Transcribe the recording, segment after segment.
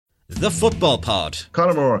The Football Pod.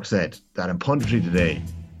 Conor O'Rourke said that in punditry today,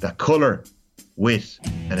 that colour, wit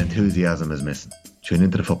and enthusiasm is missing. Tune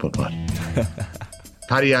into The Football Pod.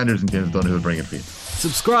 Paddy Andrews and James Dunn will bring it for you.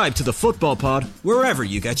 Subscribe to The Football Pod wherever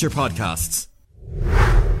you get your podcasts.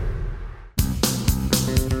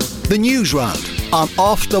 The Newsround on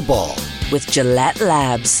Off the Ball. With Gillette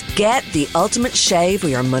Labs. Get the ultimate shave or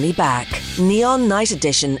your money back. Neon Night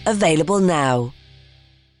Edition available now.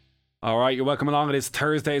 Alright, you're welcome along. It is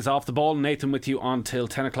Thursdays Off the Ball. Nathan with you until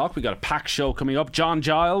 10 o'clock. We got a packed show coming up. John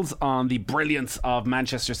Giles on the brilliance of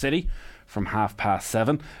Manchester City from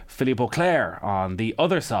 7:30. Philippe Auclair on the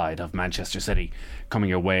other side of Manchester City coming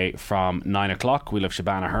your way from 9 o'clock. We'll have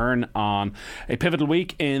Shabana Hearn on a pivotal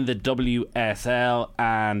week in the WSL,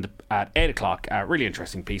 and at 8 o'clock, a really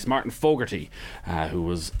interesting piece. Martin Fogarty, who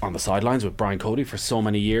was on the sidelines with Brian Cody for so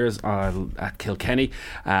many years at Kilkenny,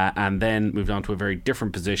 and then moved on to a very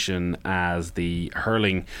different position as the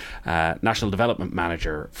hurling National Development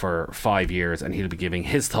Manager for 5 years, and he'll be giving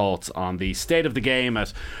his thoughts on the state of the game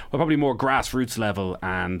at probably more grassroots level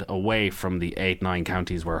and away from the 8-9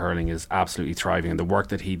 counties where hurling is absolutely thriving, and the work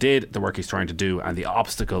that he did, the work he's trying to do, and the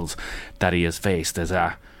obstacles that he has faced as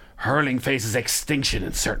hurling faces extinction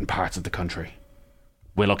in certain parts of the country.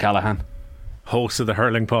 Will O'Callaghan, host of the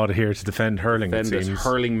Hurling Pod, here to defend hurling. Defend this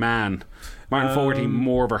hurling man. Martin Fogarty,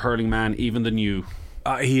 more of a hurling man even than you.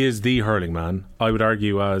 He is the hurling man. I would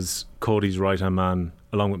argue as Cody's right hand man,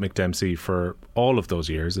 along with Mick Dempsey, for all of those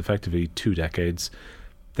years, effectively 2 decades.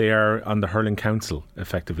 They are on the Hurling Council,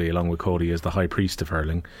 effectively, along with Cody as the High Priest of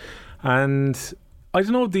hurling. And I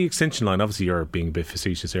don't know the extinction line. Obviously, you're being a bit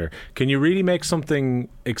facetious here. Can you really make something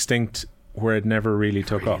extinct where it never really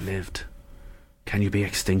took off? Lived. Can you be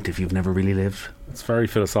extinct if you've never really lived? It's very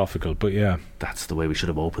philosophical, but yeah. That's the way we should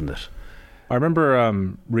have opened it. I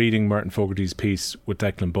remember reading Martin Fogarty's piece with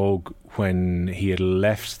Declan Bogue when he had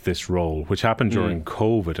left this role, which happened during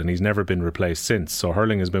COVID, and he's never been replaced since. So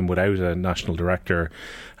hurling has been without a national director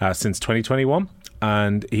since 2021,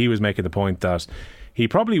 and he was making the point that he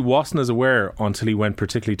probably wasn't as aware until he went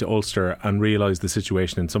particularly to Ulster and realised the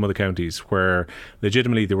situation in some of the counties where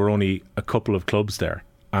legitimately there were only a couple of clubs there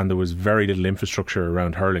and there was very little infrastructure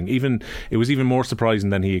around hurling. It was even more surprising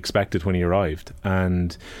than he expected when he arrived.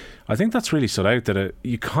 And I think that's really stood out, that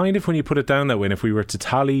you kind of, when you put it down that way, and if we were to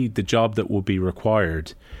tally the job that would be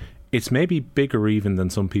required, it's maybe bigger even than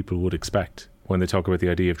some people would expect when they talk about the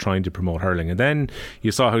idea of trying to promote hurling. And then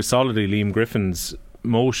you saw how solidly Liam Griffin's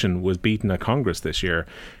motion was beaten at Congress this year.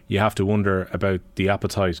 You have to wonder about the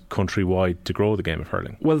appetite countrywide to grow the game of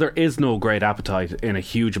hurling. Well, there is no great appetite in a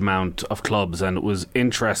huge amount of clubs, and it was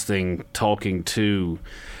interesting talking to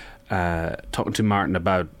Martin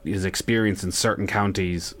about his experience in certain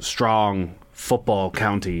counties, strong football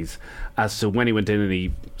counties, as to when he went in and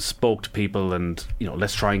he spoke to people and,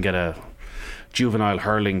 let's try and get a juvenile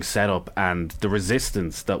hurling set up, and the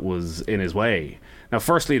resistance that was in his way. Now,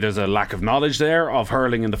 firstly, there's a lack of knowledge there of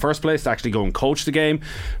hurling in the first place to actually go and coach the game,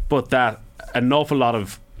 but that an awful lot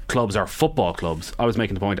of clubs are football clubs. I was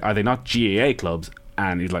making the point, are they not GAA clubs?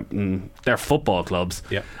 And he's like, they're football clubs,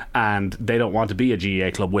 yep. And they don't want to be a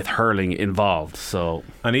GAA club with hurling involved. So,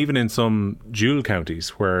 and even in some dual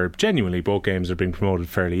counties where genuinely both games are being promoted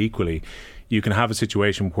fairly equally, you can have a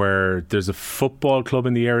situation where there's a football club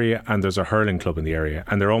in the area and there's a hurling club in the area,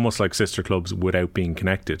 and they're almost like sister clubs without being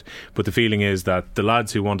connected. But the feeling is that the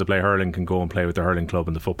lads who want to play hurling can go and play with the hurling club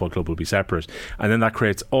and the football club will be separate, and then that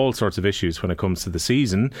creates all sorts of issues when it comes to the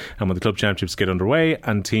season and when the club championships get underway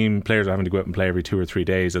and team players are having to go out and play every 2 or 3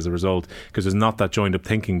 days as a result, because there's not that joined up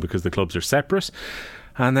thinking because the clubs are separate.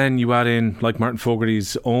 And then you add in, like Martin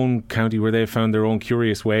Fogarty's own county, where they've found their own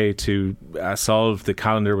curious way to solve the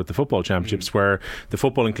calendar with the football championships, where the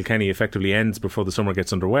football in Kilkenny effectively ends before the summer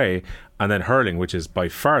gets underway, and then hurling, which is by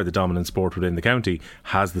far the dominant sport within the county,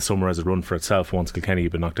 has the summer as a run for itself once Kilkenny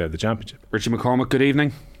have been knocked out of the championship. Richie McCormack, good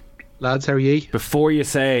evening. Lads, how are ye? Before you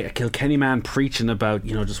say a Kilkenny man preaching about,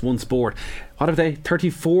 just one sport, what have they,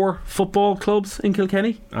 34 football clubs in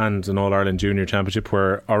Kilkenny? And an All-Ireland Junior Championship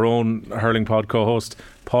where our own hurling pod co-host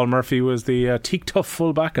Paul Murphy was the teak tough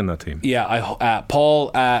full back in that team. Yeah, Paul,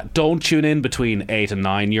 don't tune in between 8 and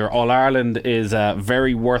 9. Your All-Ireland is a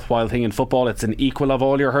very worthwhile thing in football. It's an equal of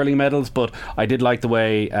all your hurling medals, but I did like the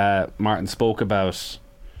way Martin spoke about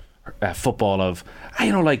football of,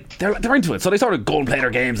 they're into it, so they sort of go and play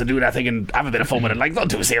their games and do that thing and have a bit of fun with it, like not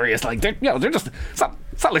too serious, like they're just, it's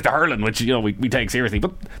not like the hurling, which we take seriously,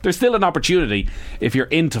 but there's still an opportunity if you're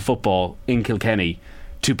into football in Kilkenny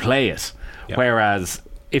to play it. Yep. Whereas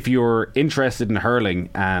if you're interested in hurling,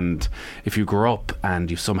 and if you grew up and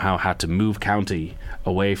you somehow had to move county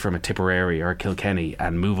away from a Tipperary or a Kilkenny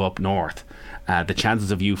and move up north, the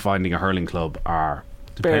chances of you finding a hurling club are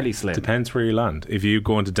fairly slim. Depends where you land. If you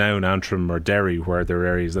go into Down, Antrim or Derry, where there are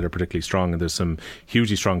areas that are particularly strong and there's some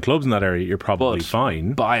hugely strong clubs in that area, you're probably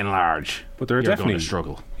fine. By and large, but there are you're definitely going to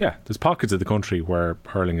struggle. Yeah, there's pockets of the country where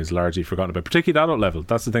hurling is largely forgotten about, particularly at adult level.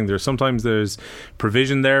 That's the thing. Sometimes there's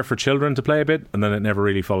provision there for children to play a bit, and then it never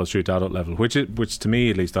really follows through to adult level, which to me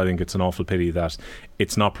at least, I think it's an awful pity that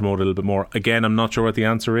it's not promoted a little bit more. Again, I'm not sure what the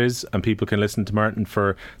answer is, and people can listen to Martin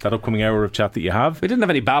for that upcoming hour of chat that you have. We didn't have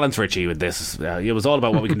any balance, Richie, with this. It was all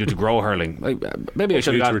about what we can do to grow hurling. Maybe I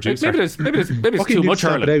should have got. Maybe there's too much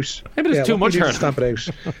hurling. Maybe there's too much hurling. Stamp it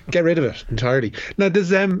out. Get rid of it entirely. Now,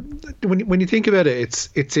 there's when you think about it,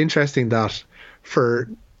 it's interesting that for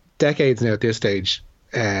decades now at this stage,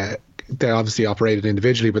 they obviously operated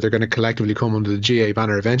individually, but they're going to collectively come under the GA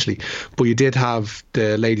banner eventually. But you did have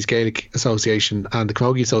the Ladies Gaelic Association and the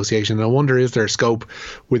Camogie Association, and I wonder, is there scope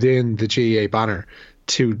within the GA banner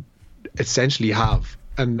to essentially have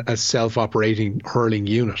a self-operating hurling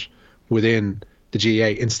unit within the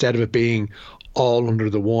GA, instead of it being all under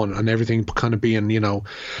the one and everything kind of being,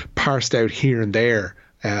 parsed out here and there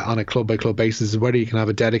on a club by club basis, whether you can have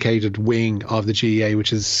a dedicated wing of the GEA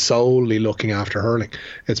which is solely looking after hurling.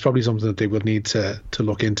 It's probably something that they would need to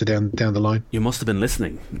look into down the line. You must have been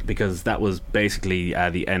listening, because that was basically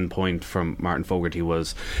the end point from Martin Fogarty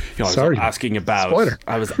was, I was asking about Spoiler.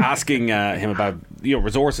 I was asking him about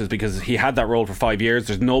resources, because he had that role for 5 years.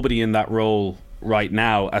 There's nobody in that role right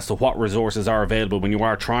now as to what resources are available when you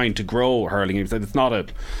are trying to grow hurling. He said it's not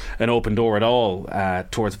an open door at all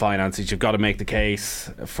towards finances. You've got to make the case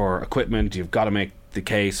for equipment, you've got to make the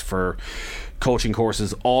case for coaching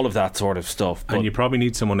courses, all of that sort of stuff. And you probably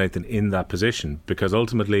need someone, Nathan, in that position, because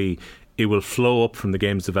ultimately it will flow up from the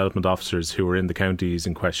games development officers who are in the counties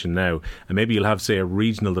in question now, and maybe you'll have, say, a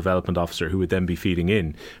regional development officer who would then be feeding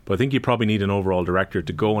in. But I think you probably need an overall director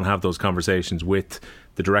to go and have those conversations with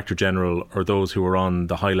the Director General or those who are on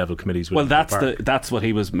the high level committees. Well, that's what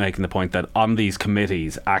he was making the point, that on these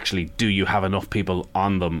committees, actually, do you have enough people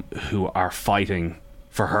on them who are fighting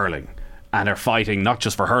for hurling, and are fighting not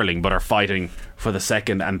just for hurling, but are fighting for the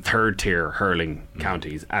second and third tier hurling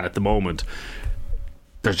counties? And at the moment,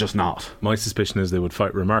 there's just not. My suspicion is they would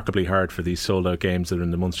fight remarkably hard for these sold out games that are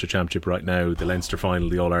in the Munster Championship right now, the Leinster Final,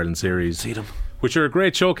 the All-Ireland Series. See them. Which are a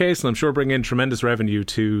great showcase, and I'm sure bring in tremendous revenue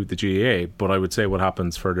to the GAA, but I would say what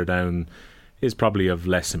happens further down is probably of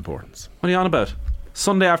less importance. What are you on about?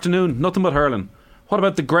 Sunday afternoon, nothing but hurling. What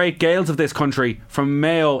about the great Gaels of this country from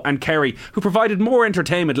Mayo and Kerry, who provided more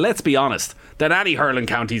entertainment, let's be honest, than any hurling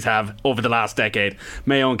counties have over the last decade?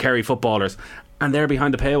 Mayo and Kerry footballers. And they're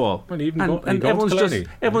behind the paywall. Well, and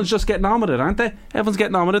everyone's just getting on with it, aren't they? Everyone's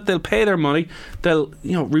getting on with it. They'll pay their money. They'll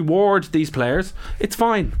reward these players. It's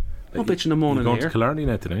fine. No bitching and moaning here. You're going to Killarney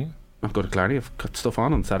now today? I'll go to Killarney. I've got stuff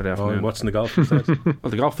on Saturday afternoon. I'm watching the golf instead. Well,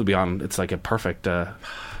 the golf will be on. It's like a perfect...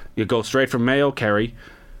 you go straight from Mayo, Kerry,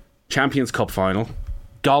 Champions Cup final,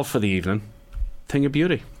 golf for the evening. Thing of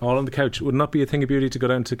beauty. All on the couch. Would not be a thing of beauty to go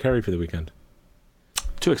down to Kerry for the weekend?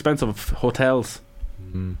 Too expensive hotels.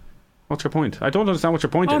 What's your point? I don't understand what your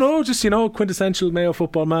point is. Oh no, just quintessential Mayo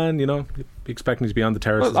football man. Be expecting to be on the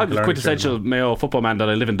terraces. Well, I'm a quintessential Mayo football man that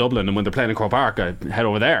I live in Dublin, and when they're playing in Croke Park, I head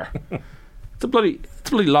over there. It's a bloody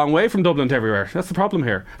long way from Dublin to everywhere. That's the problem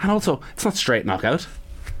here. And also, it's not straight knockout.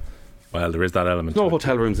 Well, there is that element. No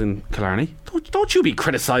hotel rooms in Killarney. Don't you be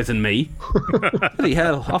criticising me. Bloody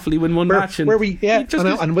hell, awfully win one match. And where we? Yeah,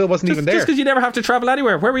 and Will wasn't even there. Just because you never have to travel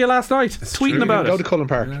anywhere. Where were you last night? Tweeting about it. Go to Cullen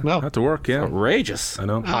Park. Yeah. No, had to work. Yeah, outrageous. I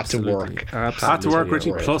know. Had to work. Had to work,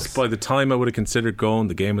 Richie. Plus, by the time I would have considered going,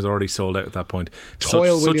 the game was already sold out at that point. Such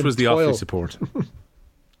was the offer support.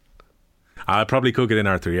 I probably could get in,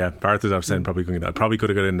 Arthur. Yeah, Arthur's I've said probably couldn't get in. I probably could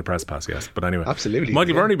have got in the press pass. Yes, but anyway, absolutely.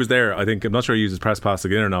 Michael Verney was there. I think I'm not sure he used his press pass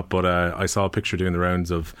again or not, but I saw a picture doing the rounds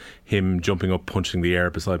of him jumping up, punching the air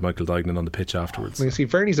beside Michael Dignan on the pitch afterwards. You see,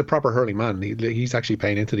 Verney's a proper hurling man. He's actually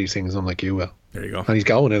paying into these things, unlike you, Will. There you go. And he's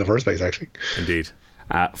going in the first place, actually. Indeed.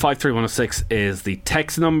 53106 is the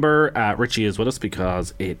text number. Richie is with us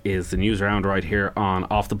because it is the news round right here on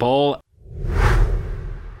Off the Ball.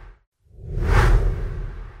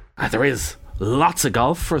 There is lots of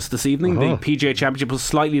golf for us this evening. The PGA Championship was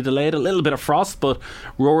slightly delayed, a little bit of frost, but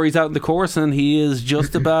Rory's out in the course and he is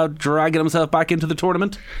just about dragging himself back into the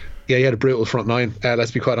tournament. Yeah, he had a brutal front nine.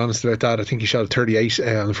 Let's be quite honest about that. I think he shot a 38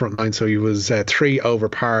 on the front nine, so he was 3 over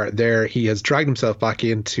par there. He has dragged himself back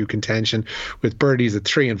into contention with birdies at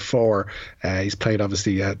 3 and 4. He's played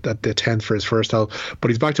obviously at the 10th for his first hole, but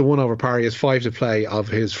he's back to 1 over par. He has 5 to play of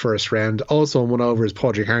his first round. Also on 1 over is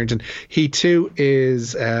Padraig Harrington. He too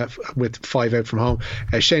is with 5 out from home.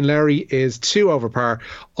 Shane Lowry is 2 over par.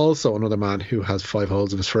 Also another man who has 5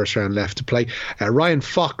 holes of his first round left to play. Ryan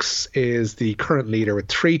Fox is the current leader with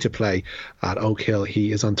 3 to play at Oak Hill.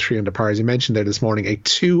 He is on 3 under par. As you mentioned there this morning, a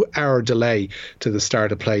 2-hour delay to the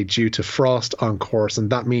start of play due to frost on course,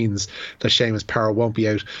 and that means that Seamus Power won't be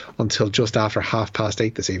out until just after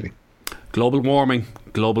 8:30 this evening. Global warming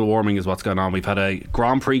is what's going on. We've had a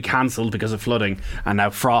Grand Prix cancelled because of flooding, and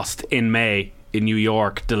now frost in May in New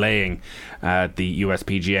York delaying the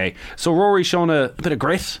USPGA. So Rory's shown a bit of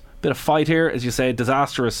grit, bit of fight here. As you say,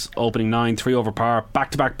 disastrous opening 9, 3 over par,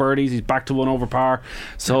 back-to-back birdies. He's back to 1 over par,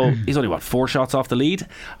 so he's only 4 shots off the lead.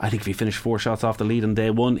 I think if he finished 4 shots off the lead on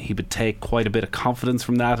day 1, he would take quite a bit of confidence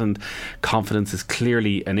from that, and confidence is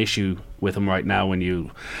clearly an issue with him right now. When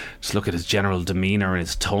you just look at his general demeanour and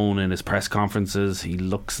his tone in his press conferences, he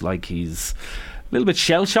looks like he's a little bit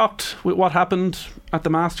shell-shocked with what happened at the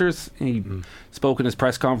Masters. He spoke in his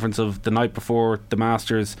press conference of the night before the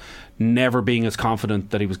Masters never being as confident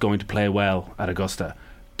that he was going to play well at Augusta,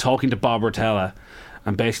 talking to Bob Rotella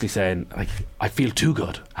and basically saying, like, I feel too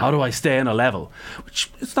good, how do I stay in a level?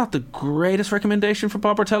 Which is not the greatest recommendation for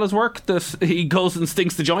Bob Rotella's work, that he goes and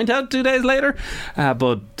stinks the joint out 2 days later,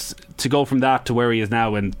 but to go from that to where he is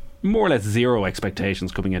now, and more or less zero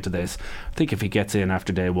expectations coming into this, I think if he gets in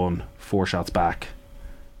after day 1, 4 shots back,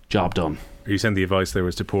 job done. Are you saying the advice there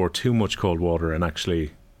was to pour too much cold water and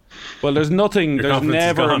actually... Well, there's never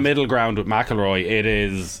a middle ground with McIlroy. It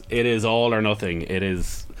is all or nothing.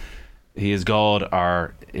 He is God,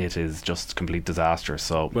 or it is just complete disaster.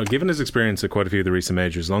 So, well, given his experience at quite a few of the recent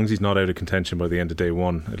majors, as long as he's not out of contention by the end of day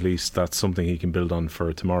 1, at least that's something he can build on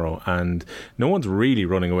for tomorrow. And no one's really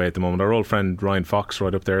running away at the moment. Our old friend Ryan Fox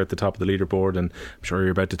right up there at the top of the leaderboard, and I'm sure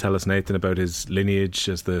you're about to tell us, Nathan, about his lineage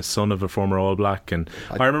as the son of a former All Black. And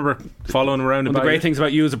I remember following him around. One of the great things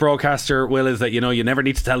about you as a broadcaster, Will, is that you never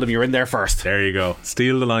need to tell them you're in there first. There you go,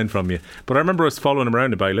 steal the line from you. But I remember us following him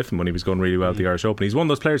around at Ballyliffin when he was going really well at the Irish Open. He's one of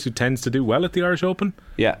those players who tends to do well at the Irish Open.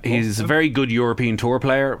 Yeah, he's a very good European Tour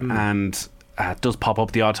player, and does pop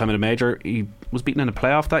up the odd time in a major. He was beaten in a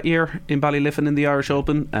playoff that year in Ballyliffin in the Irish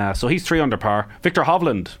Open, so he's 3 under par. Victor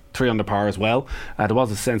Hovland 3 under par as well. There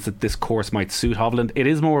was a sense that this course might suit Hovland. It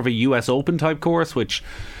is more of a US Open type course, which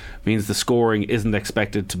means the scoring isn't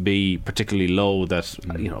expected to be particularly low, that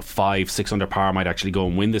 5-6 under par might actually go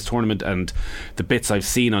and win this tournament. And the bits I've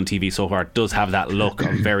seen on TV so far does have that look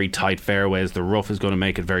on very tight fairways. The rough is going to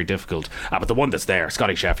make it very difficult, but the one that's there,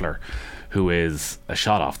 Scotty Scheffler, who is a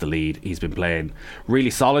shot off the lead. He's been playing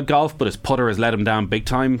really solid golf, but his putter has let him down big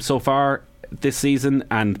time so far this season,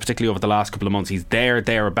 and particularly over the last couple of months. He's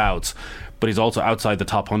thereabouts, but he's also outside the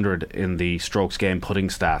top 100 in the strokes game putting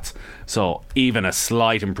stats. So even a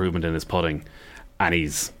slight improvement in his putting, and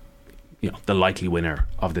he's the likely winner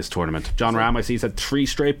of this tournament. John Rahm, I see, he's had 3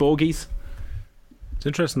 straight bogeys. It's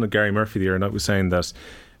interesting that Gary Murphy the other night was saying that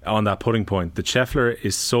on that putting point, that Scheffler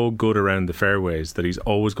is so good around the fairways that he's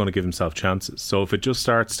always going to give himself chances. So if it just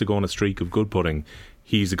starts to go on a streak of good putting,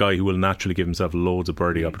 he's a guy who will naturally give himself loads of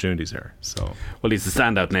birdie opportunities there. So, well, he's the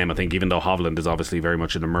standout name, I think, even though Hovland is obviously very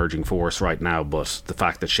much an emerging force right now. But the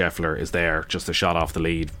fact that Scheffler is there, just a shot off the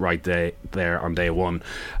lead right there on day 1,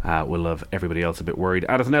 will have everybody else a bit worried.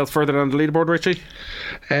 Anything else further down the leaderboard, Richie?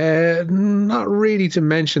 Not really to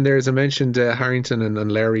mention. There's I mentioned Harrington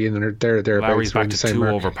and Larry, and they're Larry's back to 2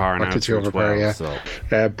 over par now. Back to 2 over par, yeah.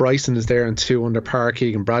 So. Bryson is there on 2 under par.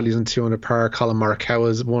 Keegan Bradley's on 2 under par. Colin Morikawa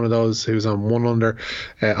is one of those who's on 1 under.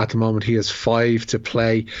 At the moment he has 5 to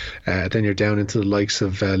play. Then you're down into the likes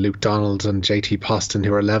of Luke Donald and JT Poston,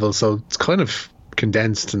 who are level, so it's kind of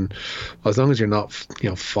condensed, and as long as you're not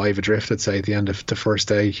 5 adrift, I'd say, at the end of the first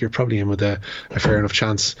day, you're probably in with a fair enough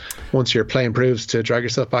chance, once your play improves, to drag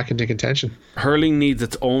yourself back into contention. Hurling needs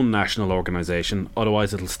its own national organisation,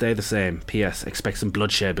 otherwise it'll stay the same. PS, expect some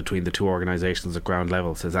bloodshed between the 2 organisations at ground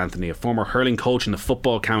level, says Anthony, a former hurling coach in the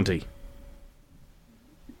football county.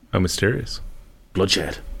 How mysterious.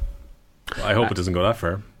 Bloodshed. I hope it doesn't go that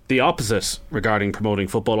far. The opposite regarding promoting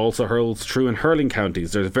football also holds true in hurling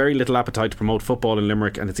counties. There's very little appetite to promote football in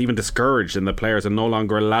Limerick, and it's even discouraged in that players are no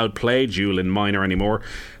longer allowed play dual in minor anymore.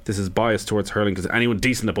 This is biased towards hurling, because anyone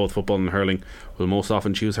decent at both football and hurling will most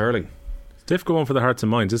often choose hurling. It's a difficult one for the hearts and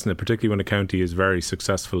minds, isn't it? Particularly when a county is very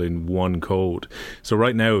successful in one code. So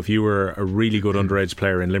right now, if you were a really good underage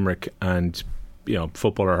player in Limerick and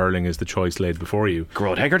football or hurling is the choice laid before you.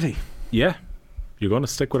 Grode Hegarty. Yeah, you're going to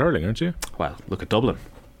stick with hurling, aren't you? Well, look at Dublin.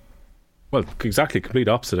 Well, exactly, complete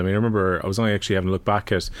opposite. I mean, I remember I was only actually having a look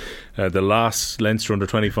back at the last Leinster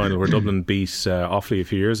under-20 final where Dublin beat Offaly a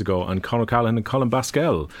few years ago, and Conor Callaghan and Colin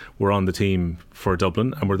Baskell were on the team for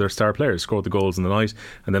Dublin and were their star players, scored the goals in the night,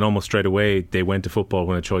 and then almost straight away they went to football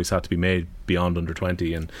when a choice had to be made beyond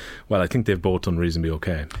under-20, and well, I think they've both done reasonably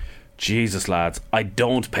okay. Jesus, lads, I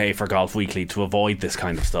don't pay for Golf Weekly to avoid this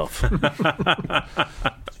kind of stuff.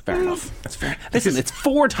 Fair enough. It's fair. Listen, it's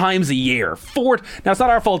 4 times a year. Now, it's not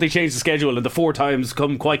our fault they changed the schedule and the 4 times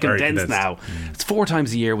come quite condensed now. It's 4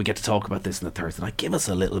 times a year we get to talk about this on the Thursday night. Give us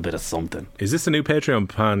a little bit of something. Is this a new Patreon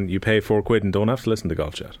plan? You pay £4 and don't have to listen to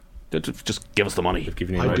Golf Chat? Just give us the money. I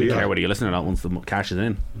don't care whether you listen or not once the cash is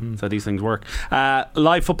in. That's how these things work.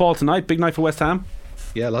 Live football tonight. Big night for West Ham.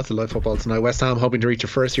 Yeah, lots of live football tonight. West Ham hoping to reach a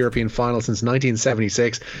first European final since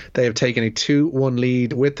 1976. They have taken a 2-1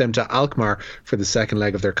 lead with them to Alkmaar for the second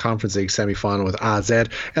leg of their Conference League semi-final with AZ.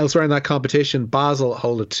 Elsewhere in that competition, Basel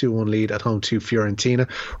hold a 2-1 lead at home to Fiorentina.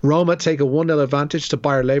 Roma take a 1-0 advantage to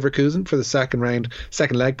Bayer Leverkusen for the second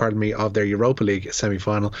leg of their Europa League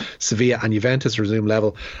semi-final. Sevilla and Juventus resume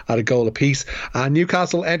level at a goal apiece.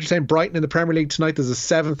 Newcastle entertain Brighton in the Premier League tonight. There's a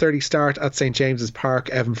 7:30 start at St James's Park.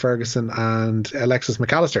 Evan Ferguson and Alexis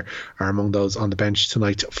McAllister are among those on the bench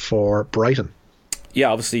tonight for Brighton. Yeah,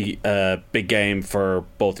 obviously a big game for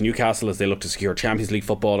both Newcastle as they look to secure Champions League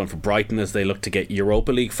football, and for Brighton as they look to get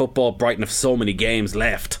Europa League football. Brighton have so many games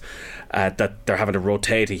left that they're having to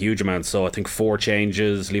rotate a huge amount. So I think 4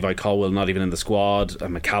 changes, Levi Colwill not even in the squad,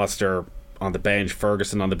 and McAllister on the bench,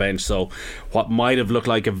 Ferguson on the bench. So what might have looked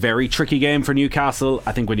like a very tricky game for Newcastle,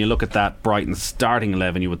 I think when you look at that Brighton starting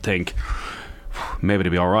 11 you would think maybe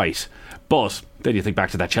they'll be alright. But then you think back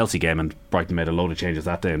to that Chelsea game and Brighton made a load of changes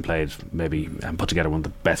that day and played and put together one of the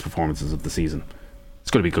best performances of the season. It's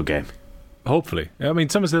going to be a good game. Hopefully. I mean,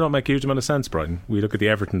 sometimes they don't make a huge amount of sense, Brighton. We look at the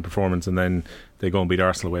Everton performance and then they go and beat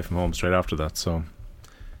Arsenal away from home straight after that. So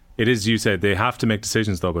it is, you said, they have to make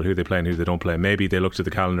decisions though about who they play and who they don't play. Maybe they looked at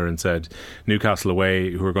the calendar and said Newcastle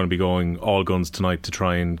away, who are going to be going all guns tonight to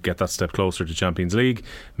try and get that step closer to Champions League.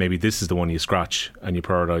 Maybe this is the one you scratch and you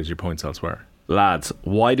prioritise your points elsewhere. Lads,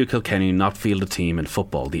 why do Kilkenny not field a team in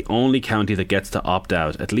football? The only county that gets to opt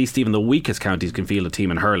out. At least even the weakest counties can field a team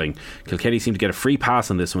in hurling. Kilkenny seem to get a free pass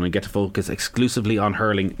on this one and get to focus exclusively on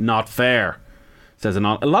hurling. Not fair. Says a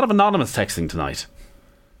lot of anonymous texting tonight.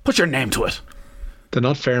 Put your name to it. The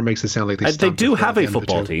not fair makes it sound like they do have a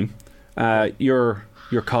football team. Your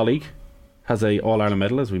colleague has a All-Ireland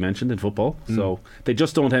medal, as we mentioned, in football. So they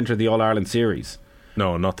just don't enter the All-Ireland series.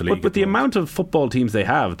 No, not the league. But with the amount of football teams they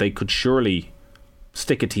have, they could surely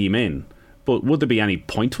stick a team in. But would there be any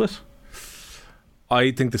point to it?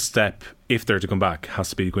 I think the step, if they're to come back, has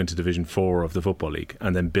to be to go into Division 4 of the Football League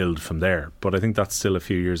and then build from there. But I think that's still a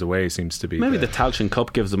few years away, seems to be. Maybe the Tailteann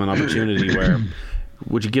Cup gives them an opportunity where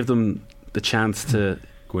would you give them the chance to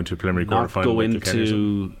go into a preliminary quarter-final, go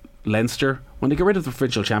into Leinster when they get rid of the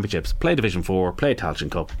provincial championships, play Division 4, play Tailteann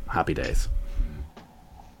Cup, happy days.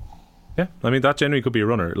 Yeah, I mean, that generally could be a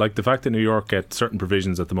runner. Like the fact that New York get certain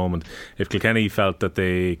provisions at the moment. If Kilkenny felt that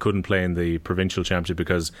they couldn't play in the provincial championship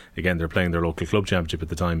because, again, they're playing their local club championship at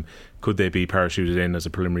the time, could they be parachuted in as a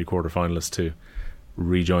preliminary quarter-finalist to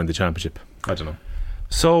rejoin the championship? I don't know.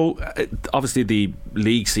 So obviously the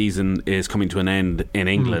league season is coming to an end in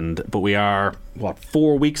England, but we are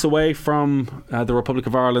 4 weeks away from the Republic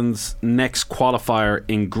of Ireland's next qualifier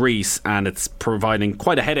in Greece, and it's providing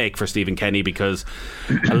quite a headache for Stephen Kenny because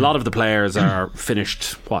a lot of the players are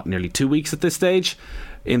finished nearly 2 weeks at this stage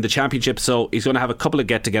in the championship. So he's going to have a couple of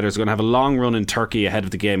get-togethers. He's going to have a long run in Turkey ahead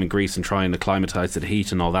of the game in Greece and try and acclimatise to the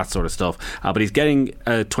heat and all that sort of stuff. But he's getting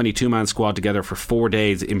a 22-man squad together for 4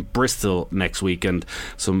 days in Bristol next week, and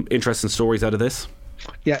some interesting stories out of this.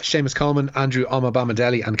 Yeah, Seamus Coleman, Andrew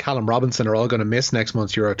Omabamidele and Callum Robinson are all going to miss next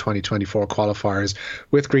month's Euro 2024 qualifiers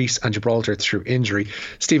with Greece and Gibraltar through injury.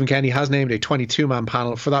 Stephen Kenny has named a 22-man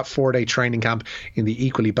panel for that 4-day training camp in the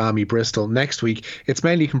equally balmy Bristol next week. It's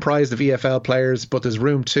mainly comprised of EFL players, but there's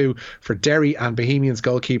room too for Derry and Bohemians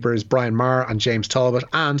goalkeepers Brian Maher and James Talbot,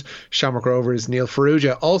 and Shamrock Rovers' Neil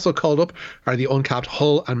Farrugia. Also called up are the uncapped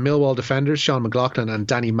Hull and Millwall defenders Sean McLaughlin and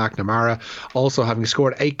Danny McNamara, also having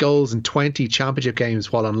scored 8 goals in 20 championship games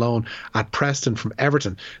while on loan at Preston from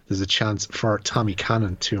Everton. There's a chance for Tommy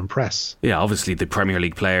Cannon to impress. Yeah, obviously the Premier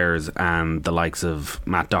League players and the likes of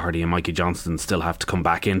Matt Doherty and Mikey Johnston still have to come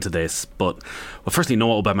back into this. But firstly,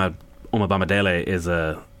 Noah Omabamidele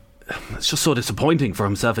it's just so disappointing for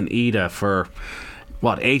himself and Ida for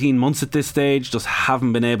 18 months at this stage, just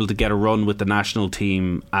haven't been able to get a run with the national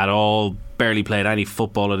team at all. Barely played any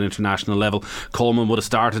football at international level. Coleman would have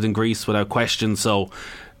started in Greece without question, so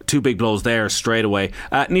 2 big blows there straight away.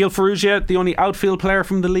 Neil Farrugia, the only outfield player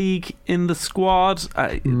from the league in the squad.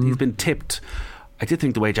 He's been tipped. I did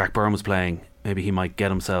think the way Jack Byrne was playing, maybe he might get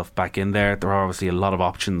himself back in there. There are obviously a lot of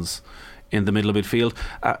options in the middle of midfield.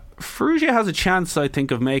 Farrugia has a chance, I think,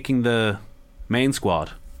 of making the main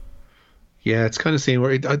squad. Yeah, it's kind of seeing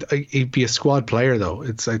where he'd be a squad player though.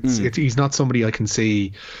 He's not somebody I can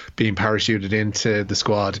see being parachuted into the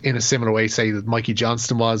squad in a similar way, say that Mikey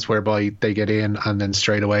Johnston was, whereby they get in and then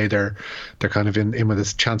straight away they're kind of in with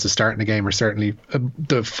a chance of starting the game, or certainly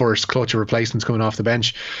the first clutch of replacements coming off the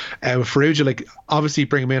bench. With Farrugia, like, obviously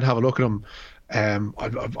bring him in, have a look at him.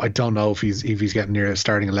 I don't know if he's getting near a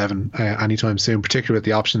starting 11 anytime soon, particularly with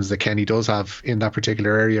the options that Kenny does have in that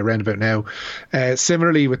particular area around about now.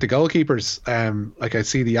 Similarly with the goalkeepers, like, I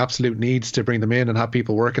see the absolute needs to bring them in and have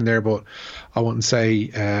people working there, but I wouldn't say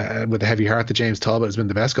with a heavy heart that James Talbot has been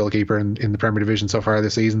the best goalkeeper in the Premier Division so far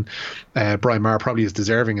this season. Brian Maher probably is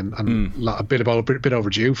deserving and a bit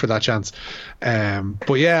overdue for that chance.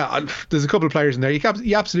 But yeah, there's a couple of players in there.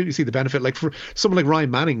 You absolutely see the benefit. Like, for someone like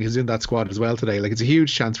Ryan Manning, who's in that squad as well today, like, it's a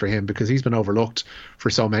huge chance for him because he's been overlooked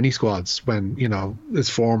for so many squads, when, you know, his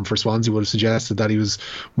form for Swansea would have suggested that he was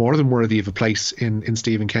more than worthy of a place in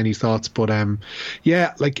Stephen Kenny's thoughts. But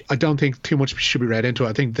yeah, like, I don't think too much should be read into it.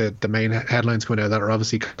 I think the main headlines coming out of that are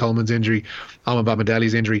obviously Coleman's injury, Amon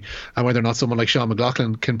Bamidele's injury, and whether or not someone like Sean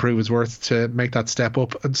McLaughlin can prove his worth to make that step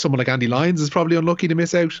up. And someone like Andy Lyons is probably unlucky to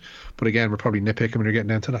miss out, but again, we're probably nitpicking when you're getting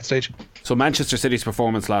down to that stage. So Manchester City's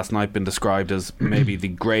performance last night been described as maybe the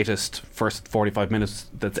greatest first 45 minutes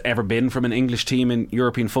that's ever been from an English team in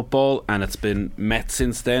European football, and it's been met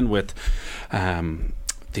since then with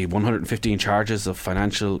the 115 charges of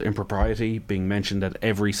financial impropriety being mentioned at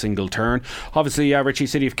every single turn. Obviously, Richie,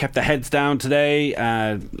 City have kept the heads down today.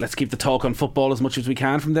 Let's keep the talk on football as much as we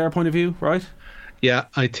can from their point of view, right? Yeah,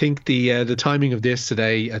 I think the timing of this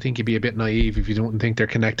today, I think you'd be a bit naive if you don't think they're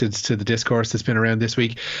connected to the discourse that's been around this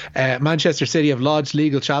week. Manchester City have lodged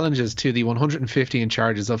legal challenges to the 115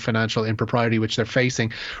 charges of financial impropriety which they're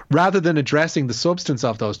facing. Rather than addressing the substance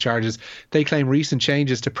of those charges, they claim recent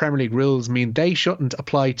changes to Premier League rules mean they shouldn't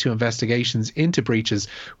apply to investigations into breaches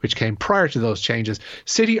which came prior to those changes.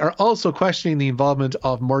 City are also questioning the involvement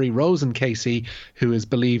of Murray Rosen KC, who is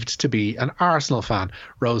believed to be an Arsenal fan.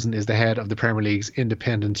 Rosen is the head of the Premier League's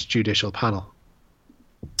independent judicial panel.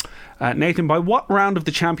 Nathan, by what round of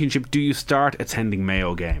the championship do you start attending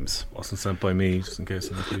Mayo games? Wasn't sent by me, just in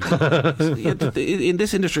case I'm confused. In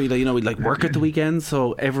this industry, you know, we like work at the weekend,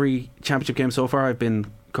 so every championship game so far I've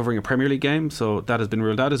been covering a Premier League game, so that has been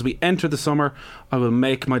ruled out. As we enter the summer, I will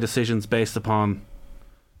make my decisions based upon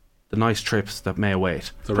the nice trips that may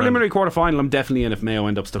await. So preliminary quarter-final, I'm definitely in if Mayo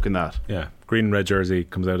end up stuck in that. Yeah, green and red jersey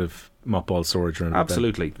comes out of mop-ball storage around.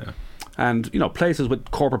 Absolutely. Yeah. And, you know, places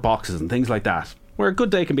with corporate boxes and things like that, where a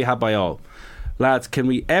good day can be had by all. Lads, can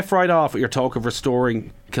we F right off with your talk of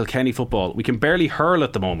restoring Kilkenny football? We can barely hurl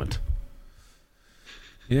at the moment.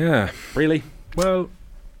 Yeah. Really? Well,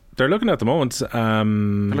 they're looking at the moment. They're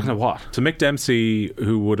looking at what? So Mick Dempsey,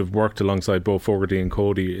 who would have worked alongside both Fogarty and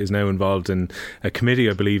Cody, is now involved in a committee,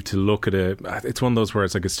 I believe, to look at it's one of those where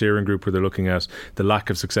it's like a steering group where they're looking at the lack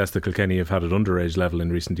of success that Kilkenny have had at underage level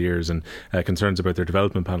in recent years, and concerns about their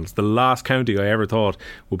development panels. The last county I ever thought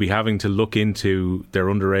would be having to look into their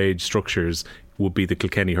underage structures would be the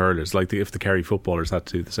Kilkenny hurlers, like if the Kerry footballers had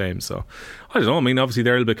to do the same. So I don't know, I mean, obviously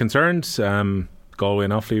they're a little bit concerned. Galway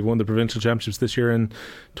and Offaly won the provincial championships this year in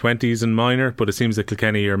 20s and minor, but it seems that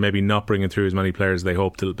Kilkenny are maybe not bringing through as many players as they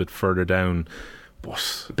hoped a little bit further down.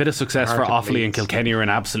 But a bit of success for Offaly and Kilkenny are in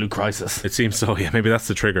absolute crisis. It seems so, yeah, maybe that's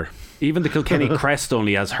the trigger. Even the Kilkenny crest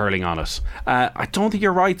only has hurling on it. I don't think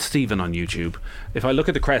you're right, Stephen, on YouTube. If I look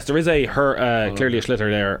at the crest, there is clearly a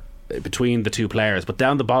sliotar there between the two players, but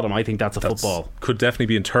down the bottom I think that's football. Could definitely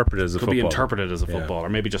be interpreted as a football. Could be interpreted as a football, or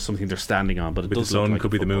maybe just something they're standing on, but it does look like could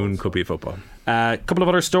be the moon, could be a football. A couple of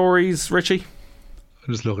other stories, Richie.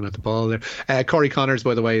 I'm just looking at the ball there. Corey Connors,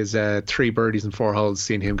 by the way, is 3 birdies and 4 holes,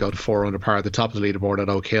 seeing him go to 4 under par at the top of the leaderboard at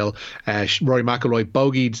Oak Hill. Rory McIlroy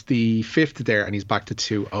bogeyed the 5th there, and he's back to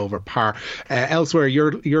 2 over par. Elsewhere,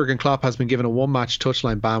 Jurgen Klopp has been given a 1-match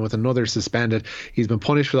touchline ban with another suspended. He's been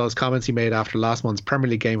punished for those comments he made after last month's Premier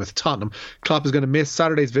League game with Tottenham. Klopp is going to miss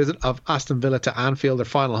Saturday's visit of Aston Villa to Anfield, their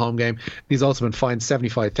final home game. He's also been fined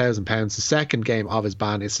 £75,000. The second game of his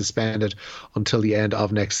ban is suspended until the end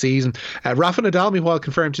of next season. Rafa Nadal, meanwhile, Nadal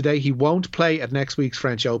confirmed today he won't play at next week's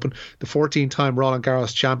French Open. The 14-time Roland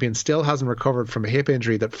Garros champion still hasn't recovered from a hip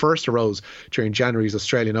injury that first arose during January's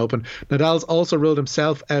Australian Open. Nadal's also ruled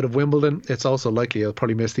himself out of Wimbledon. It's also likely he'll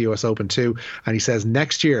probably miss the US Open too, and he says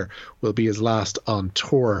next year will be his last on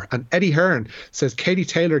tour. And Eddie Hearn says Katie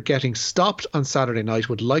Taylor getting stopped on Saturday night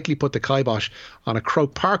would likely put the kibosh on a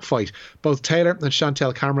Croke Park fight. Both Taylor and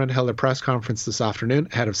Chantel Cameron held a press conference this afternoon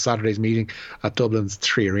ahead of Saturday's meeting at Dublin's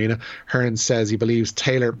Three Arena. Hearn says he believes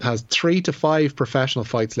Taylor has 3 to 5 professional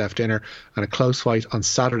fights left in her, and a close fight on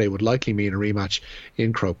Saturday would likely mean a rematch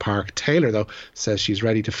in Croke Park. Taylor, though, says she's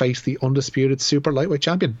ready to face the undisputed super lightweight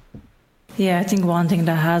champion. Yeah, I think one thing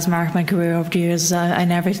that has marked my career over the years is I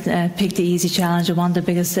never picked the easy challenge. I want the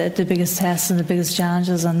biggest tests and the biggest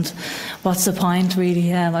challenges. And what's the point,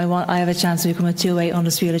 really? I have a chance to become a 2-weight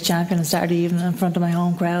undisputed champion on Saturday evening in front of my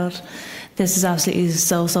home crowd. This is absolutely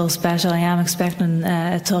so special. I am expecting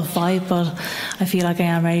a tough fight, but I feel like I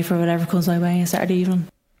am ready for whatever comes my way on Saturday evening.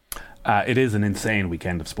 It is an insane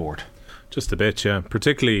weekend of sport. Just a bit, yeah.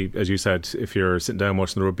 Particularly, as you said, if you're sitting down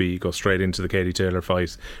watching the rugby, you go straight into the Katie Taylor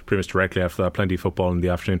fight pretty much directly after that. Plenty of football in the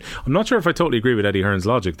afternoon. I'm not sure if I totally agree with Eddie Hearn's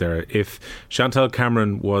logic there. If Chantel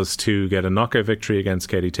Cameron was to get a knockout victory against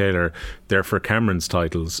Katie Taylor, they're for Cameron's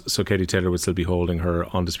titles, so Katie Taylor would still be holding her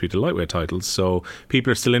undisputed lightweight titles. So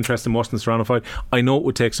people are still interested in watching the Serrano fight. I know it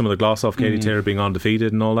would take some of the gloss off Katie Taylor being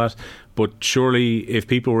undefeated and all that, but surely if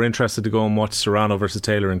people were interested to go and watch Serrano versus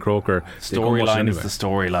Taylor and Croker, storyline is the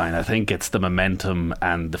storyline. I think it's the momentum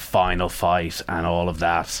and the final fight and all of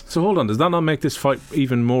that. So hold on, does that not make this fight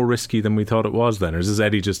even more risky than we thought it was then? Or is this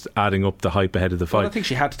Eddie just adding up the hype ahead of the fight? Well, I think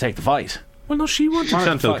she had to take the fight. Well, no, she wanted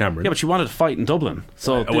Chantel Cameron. Yeah, but she wanted to fight in Dublin,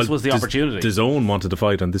 so this was the opportunity. DAZN wanted to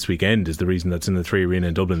fight on this weekend is the reason that's in the Three Arena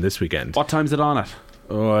in Dublin this weekend. What time's it on at?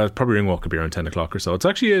 Oh, probably Ringwalk could be around 10 o'clock or so. It's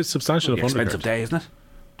actually a substantial expensive day, isn't it?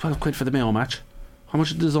 £12 for the Mayo match. How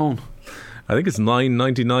much is DAZN? I think it's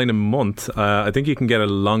 $9.99 a month. I think you can get a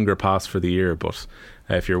longer pass for the year, but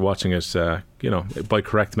if you're watching it, by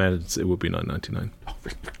correct methods, it would be $9.99.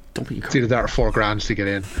 Don't be it's either that or $4,000 to get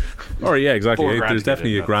in. Or yeah, exactly. There's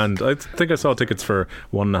definitely $1,000. I think I saw tickets for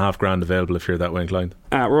 $1,500 available if you're that way inclined.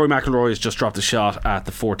 Rory McIlroy has just dropped a shot at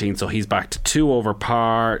the 14th, so he's back to 2 over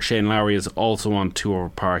par. Shane Lowry is also on 2 over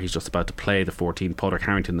par. He's just about to play the 14th. Padraig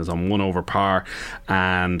Harrington is on 1 over par,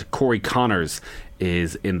 and Corey Connors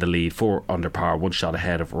is in the lead, 4 under par, 1 shot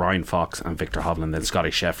ahead of Ryan Fox and Victor Hovland. Then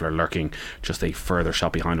Scotty Scheffler lurking just a further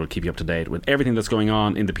shot behind. We'll keep you up to date with everything that's going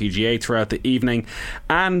on in the PGA throughout the evening,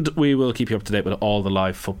 and we will keep you up to date with all the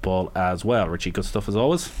live football as well. Richie, good stuff as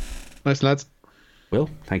always. Nice, lads.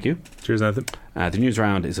 Will, thank you. Cheers, Nathan. The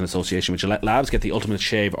Newsround is in association with Gillette Labs. Get the ultimate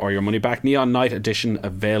shave or your money back. Neon Night edition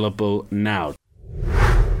available now.